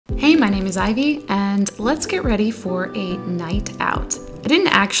Hey, my name is Ivy, and let's get ready for a night out. I didn't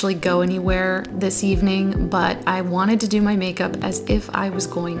actually go anywhere this evening, but I wanted to do my makeup as if I was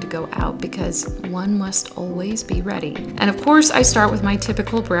going to go out because one must always be ready. And of course, I start with my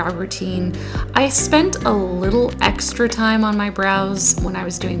typical brow routine. I spent a little extra time on my brows when I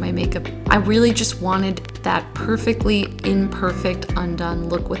was doing my makeup. I really just wanted that perfectly imperfect undone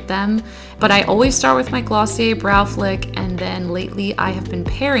look with them. But I always start with my Glossier brow flick, and then lately I have been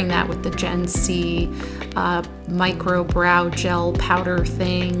pairing that with the Gen C micro brow gel powder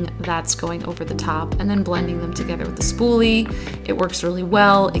thing that's going over the top, and then blending them together with the spoolie. It works really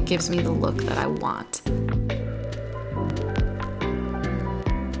well. It gives me the look that I want.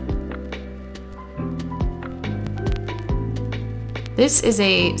 This is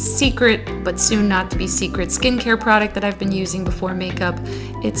a secret, but soon not to be secret, skincare product that I've been using before makeup.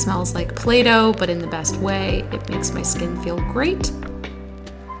 It smells like Play-Doh, but in the best way. It makes my skin feel great.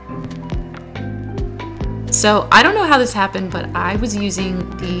 So I don't know how this happened, but I was using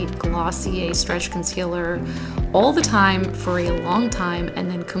the Glossier Stretch Concealer all the time for a long time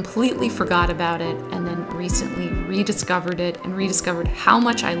and then completely forgot about it, and then recently rediscovered it and rediscovered how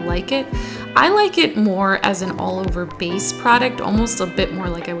much I like it. I like it more as an all-over base product, almost a bit more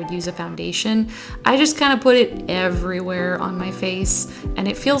like I would use a foundation. I just kind of put it everywhere on my face and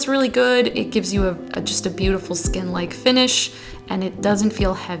it feels really good. It gives you just a beautiful skin-like finish and it doesn't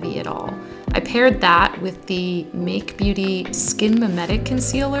feel heavy at all. I paired that with the Make Beauty Skin Mimetic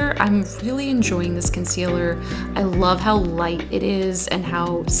Concealer. I'm really enjoying this concealer. I love how light it is and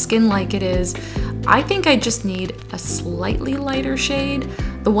how skin-like it is. I think I just need a slightly lighter shade.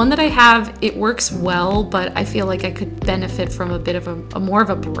 The one that I have, it works well, but I feel like I could benefit from a bit of a more of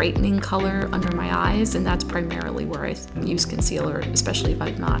a brightening color under my eyes, and that's primarily where I use concealer, especially if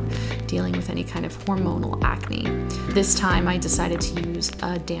I'm not dealing with any kind of hormonal acne. This time I decided to use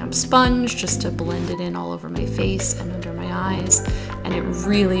a damp sponge just to blend it in all over my face and under my eyes, and it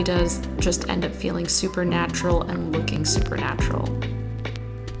really does just end up feeling super natural and looking super natural.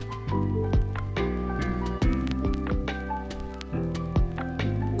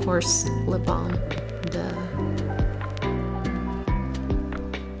 Of course, lip balm, duh.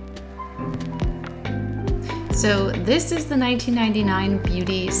 So this is the 1999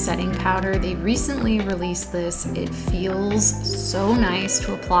 Beauty Setting Powder. They recently released this. It feels so nice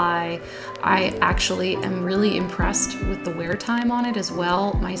to apply. I actually am really impressed with the wear time on it as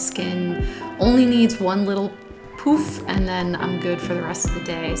well. My skin only needs one little poof and then I'm good for the rest of the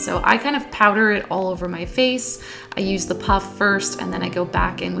day. So I kind of powder it all over my face. I use the puff first and then I go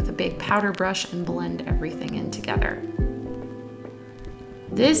back in with a big powder brush and blend everything in together.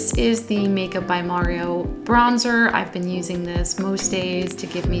 This is the Makeup by Mario bronzer. I've been using this most days to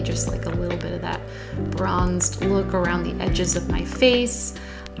give me just like a little bit of that bronzed look around the edges of my face.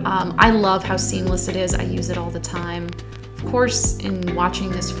 I love how seamless it is. I use it all the time. Of course, in watching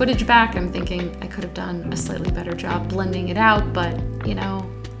this footage back, I'm thinking I could have done a slightly better job blending it out, but you know,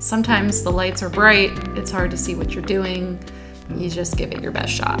 sometimes the lights are bright, it's hard to see what you're doing. You just give it your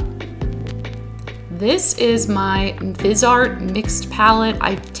best shot. This is my Viseart mixed palette.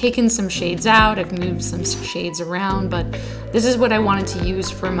 I've taken some shades out, I've moved some shades around, but this is what I wanted to use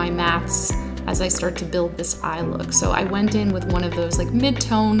for my mattes as I start to build this eye look. So I went in with one of those like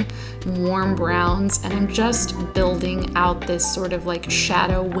mid-tone warm browns, and I'm just building out this sort of like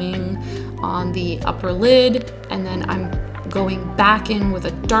shadow wing on the upper lid, and then I'm going back in with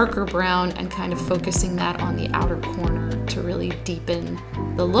a darker brown and kind of focusing that on the outer corner to really deepen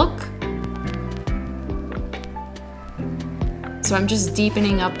the look. So I'm just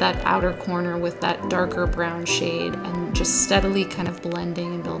deepening up that outer corner with that darker brown shade and just steadily kind of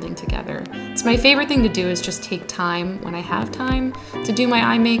blending and building together. So my favorite thing to do is just take time when I have time to do my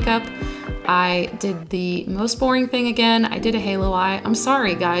eye makeup. I did the most boring thing again. I did a halo eye. I'm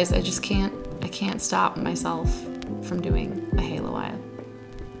sorry guys, I can't stop myself from doing a halo eye.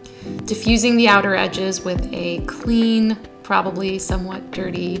 Diffusing the outer edges with a clean, probably somewhat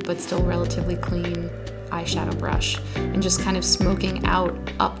dirty, but still relatively clean eyeshadow brush, and just kind of smoking out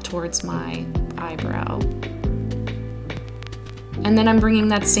up towards my eyebrow. And then I'm bringing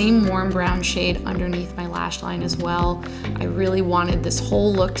that same warm brown shade underneath my lash line as well. I really wanted this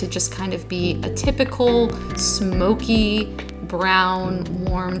whole look to just kind of be a typical smoky, brown,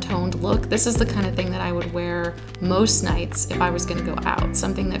 warm toned look. This is the kind of thing that I would wear most nights if I was gonna go out,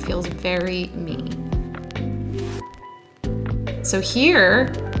 something that feels very me. So here,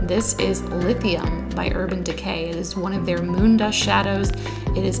 this is Lithium by Urban Decay. It is one of their Moondust shadows.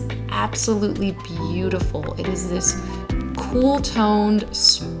 It is absolutely beautiful. It is this cool toned,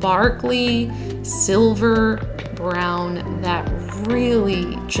 sparkly, silver brown that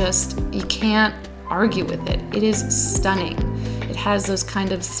really just, you can't argue with it. It is stunning. It has those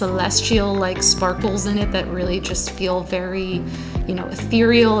kind of celestial like sparkles in it that really just feel very, you know,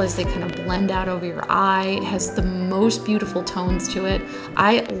 ethereal as they kind of blend out over your eye. It has the most beautiful tones to it.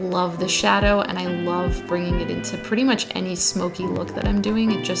 I love the shadow, and I love bringing it into pretty much any smoky look that I'm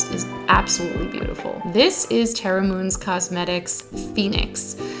doing. It just is absolutely beautiful. This is Terra Cosmetics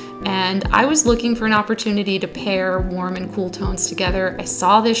Phoenix. And I was looking for an opportunity to pair warm and cool tones together. I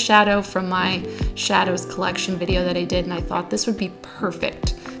saw this shadow from my shadows collection video that I did, and I thought this would be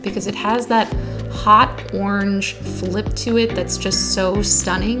perfect because it has that hot orange flip to it that's just so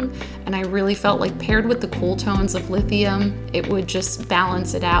stunning. And I really felt like paired with the cool tones of Lithium, it would just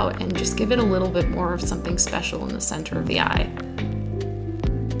balance it out and just give it a little bit more of something special in the center of the eye.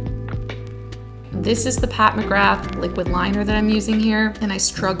 This is the Pat McGrath liquid liner that I'm using here, and I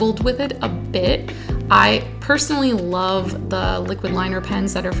struggled with it a bit. I personally love the liquid liner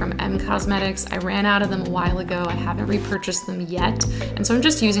pens that are from M Cosmetics. I ran out of them a while ago. I haven't repurchased them yet, and so I'm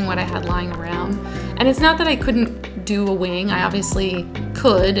just using what I had lying around. And it's not that I couldn't do a wing. I obviously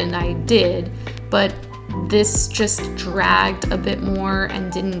could, and I did, but this just dragged a bit more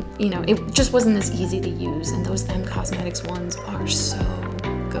and didn't, you know, it just wasn't as easy to use. And those M Cosmetics ones are so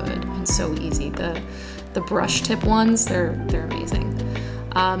good and so easy. The brush tip ones, they're amazing.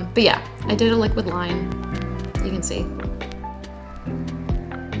 But yeah, I did a liquid line. You can see.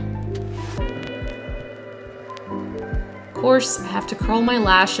 Of course, I have to curl my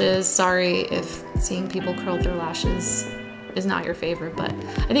lashes. Sorry if seeing people curl their lashes is not your favorite, but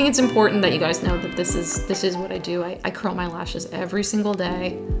I think it's important that you guys know that this is what I do. I curl my lashes every single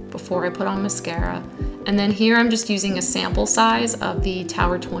day before I put on mascara. And then here I'm just using a sample size of the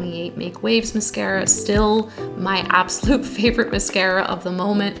Tower 28 Make Waves mascara. Still my absolute favorite mascara of the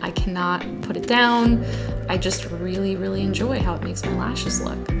moment. I cannot put it down. I just really, really enjoy how it makes my lashes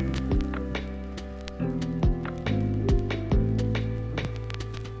look.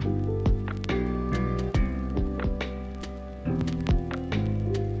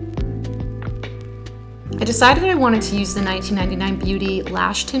 I decided I wanted to use the 1999 Beauty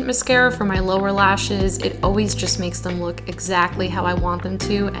Lash Tint Mascara for my lower lashes. It always just makes them look exactly how I want them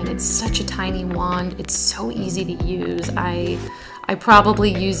to, and it's such a tiny wand. It's so easy to use. I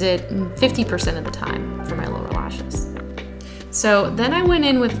probably use it 50% of the time for my lower lashes. So then I went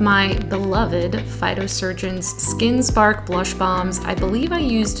in with my beloved Phytosurgence Skin Spark Blush Bombs. I believe I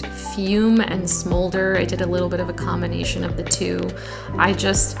used Fume and Smolder. I did a little bit of a combination of the two. I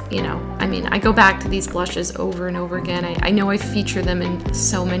just, you know, I mean, I go back to these blushes over and over again. I know I feature them in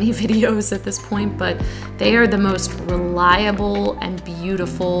so many videos at this point, but they are the most reliable and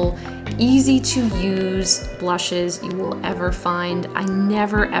beautiful, easy to use blushes you will ever find. I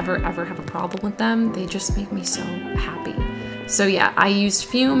never, ever, ever have a problem with them. They just make me so happy. So yeah, I used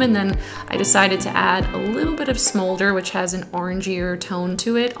Fume, and then I decided to add a little bit of Smolder, which has an orangier tone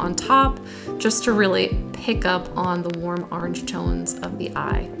to it on top, just to really pick up on the warm orange tones of the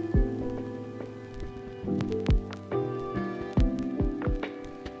eye.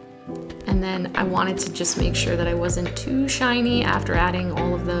 And then I wanted to just make sure that I wasn't too shiny after adding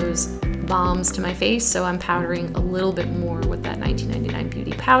all of those balms to my face, so I'm powdering a little bit more with that 1999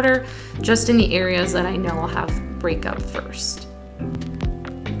 Beauty powder, just in the areas that I know I'll have breakup first.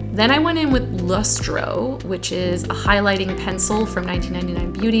 Then I went in with Lustro, which is a highlighting pencil from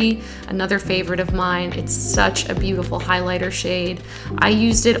 1999 Beauty, another favorite of mine. It's such a beautiful highlighter shade. I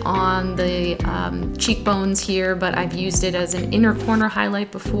used it on the cheekbones here, but I've used it as an inner corner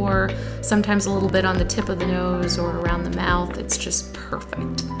highlight before, sometimes a little bit on the tip of the nose or around the mouth. It's just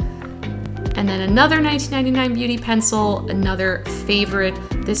perfect. And then another 1999 Beauty pencil, another favorite.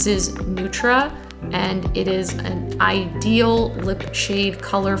 This is Neutra, and it is an ideal lip shade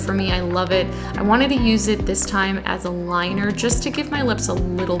color for me. I love it. I wanted to use it this time as a liner just to give my lips a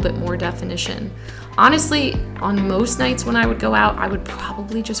little bit more definition. Honestly, on most nights when I would go out, I would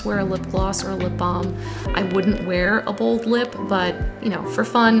probably just wear a lip gloss or a lip balm. I wouldn't wear a bold lip, but you know, for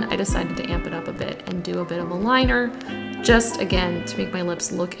fun, I decided to amp it up a bit and do a bit of a liner, just again, to make my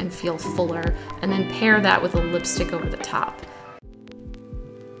lips look and feel fuller, and then pair that with a lipstick over the top.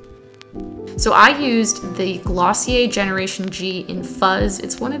 So I used the Glossier Generation G in Fuzz.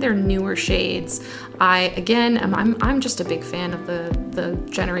 It's one of their newer shades. I'm just a big fan of the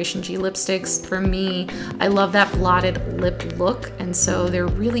Generation G lipsticks. For me, I love that blotted lip look, and so they're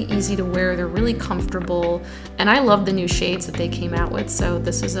really easy to wear, they're really comfortable, and I love the new shades that they came out with, so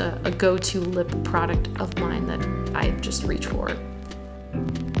this is a go-to lip product of mine that I just reach for.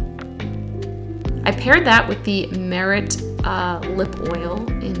 I paired that with the Merit lip oil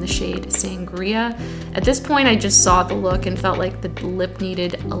in the shade Sangria. At this point, I just saw the look and felt like the lip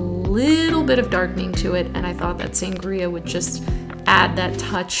needed a little bit of darkening to it, and I thought that Sangria would just add that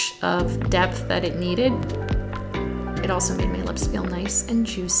touch of depth that it needed. It also made my lips feel nice and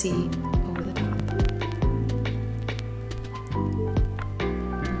juicy over the top.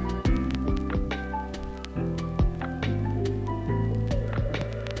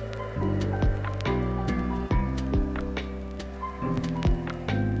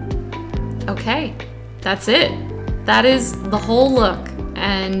 Okay, that's it. That is the whole look.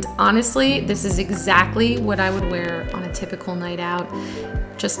 And honestly, this is exactly what I would wear on a typical night out.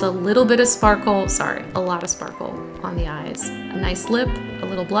 Just a little bit of sparkle, sorry, a lot of sparkle on the eyes. A nice lip, a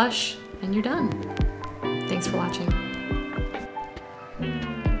little blush, and you're done. Thanks for watching.